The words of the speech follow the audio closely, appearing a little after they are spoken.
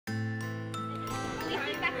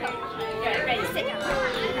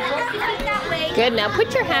Good, now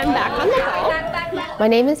put your hand back on the ball. My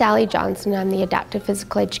name is Allie Johnson. I'm the Adaptive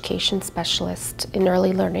Physical Education Specialist in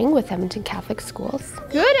Early Learning with Edmonton Catholic Schools.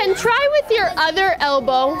 Good, and try with your other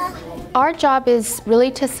elbow. Our job is really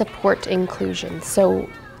to support inclusion. So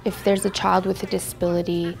if there's a child with a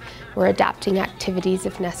disability, we're adapting activities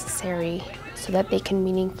if necessary so that they can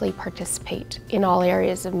meaningfully participate in all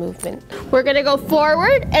areas of movement. We're gonna go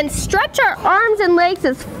forward and stretch our arms and legs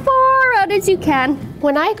as far out as you can.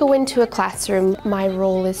 When I go into a classroom, my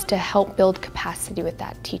role is to help build capacity with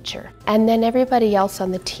that teacher, and then everybody else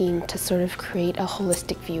on the team to sort of create a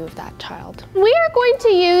holistic view of that child. We are going to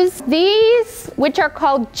use these, which are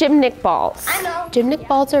called gymnic balls. Gymnic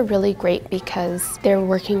balls are really great because they're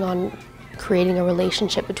working on creating a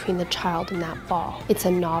relationship between the child and that ball. It's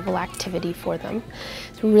a novel activity for them.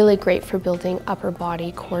 It's really great for building upper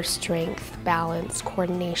body, core strength, balance,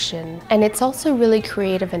 coordination, and it's also really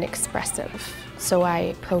creative and expressive. So I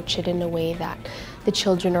approach it in a way that the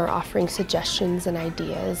children are offering suggestions and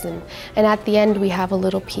ideas, and at the end we have a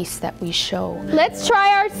little piece that we show. Let's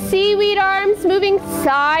try our seaweed arms, moving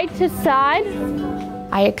side to side.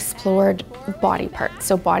 I explored body parts,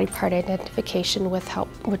 so body part identification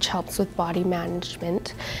which helps with body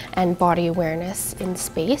management and body awareness in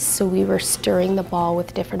space. So we were stirring the ball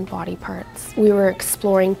with different body parts. We were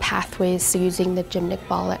exploring pathways, so using the gymnic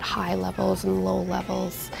ball at high levels and low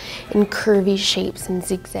levels, in curvy shapes and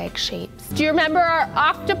zigzag shapes. Do you remember our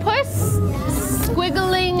octopus?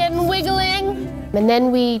 Squiggling and wiggling. And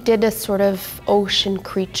then we did a sort of ocean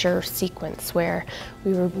creature sequence where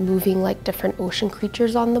we were moving like different ocean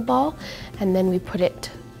creatures on the ball, and then we put it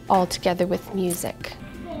all together with music.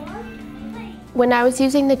 When I was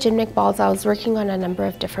using the gymnic balls, I was working on a number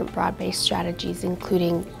of different broad-based strategies,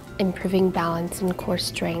 including improving balance and core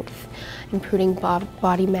strength, improving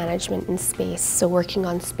body management in space, so working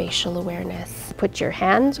on spatial awareness. Put your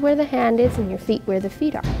hands where the hand is and your feet where the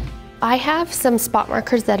feet are. I have some spot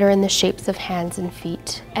markers that are in the shapes of hands and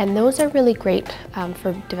feet, and those are really great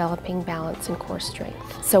for developing balance and core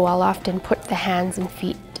strength. So I'll often put the hands and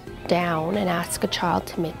feet down and ask a child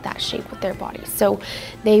to make that shape with their body. So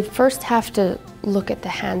they first have to look at the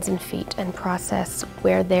hands and feet and process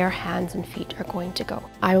where their hands and feet are going to go.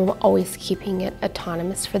 I'm always keeping it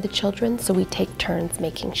autonomous for the children, so we take turns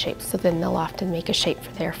making shapes. So then they'll often make a shape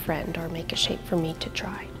for their friend or make a shape for me to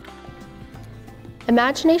try.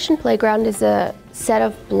 Imagination Playground is a set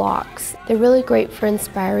of blocks. They're really great for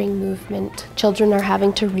inspiring movement. Children are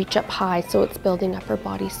having to reach up high, so it's building upper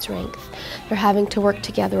body strength. They're having to work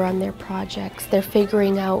together on their projects. They're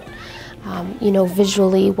figuring out,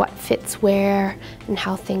 visually what fits where and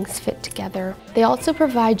how things fit together. They also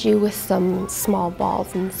provide you with some small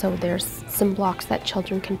balls, and so there's some blocks that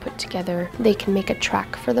children can put together. They can make a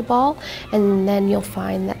track for the ball, and then you'll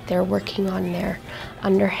find that they're working on their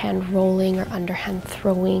underhand rolling or underhand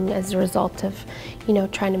throwing as a result of,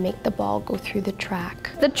 trying to make the ball go through the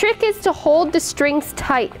track. The trick is to hold the strings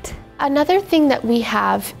tight. Another thing that we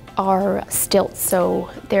have are stilts, so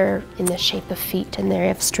they're in the shape of feet and they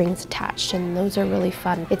have strings attached, and those are really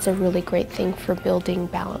fun. It's a really great thing for building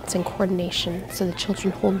balance and coordination, so the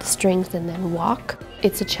children hold the strings and then walk.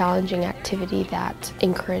 It's a challenging activity that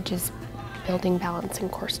encourages building balance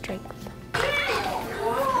and core strength.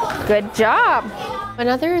 Good job!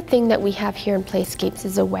 Another thing that we have here in Playscapes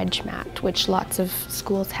is a wedge mat, which lots of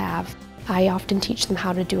schools have. I often teach them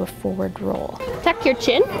how to do a forward roll. Tuck your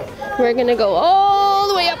chin. We're gonna go all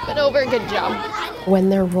the way up and over. Good job. When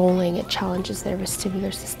they're rolling, it challenges their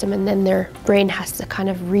vestibular system, and then their brain has to kind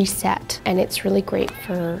of reset, and it's really great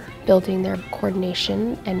for building their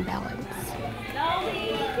coordination and balance.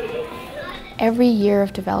 Every year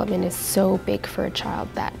of development is so big for a child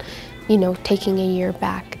that, taking a year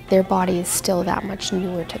back, their body is still that much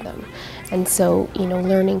newer to them. And so,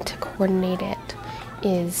 learning to coordinate it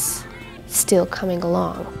is still coming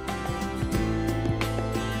along.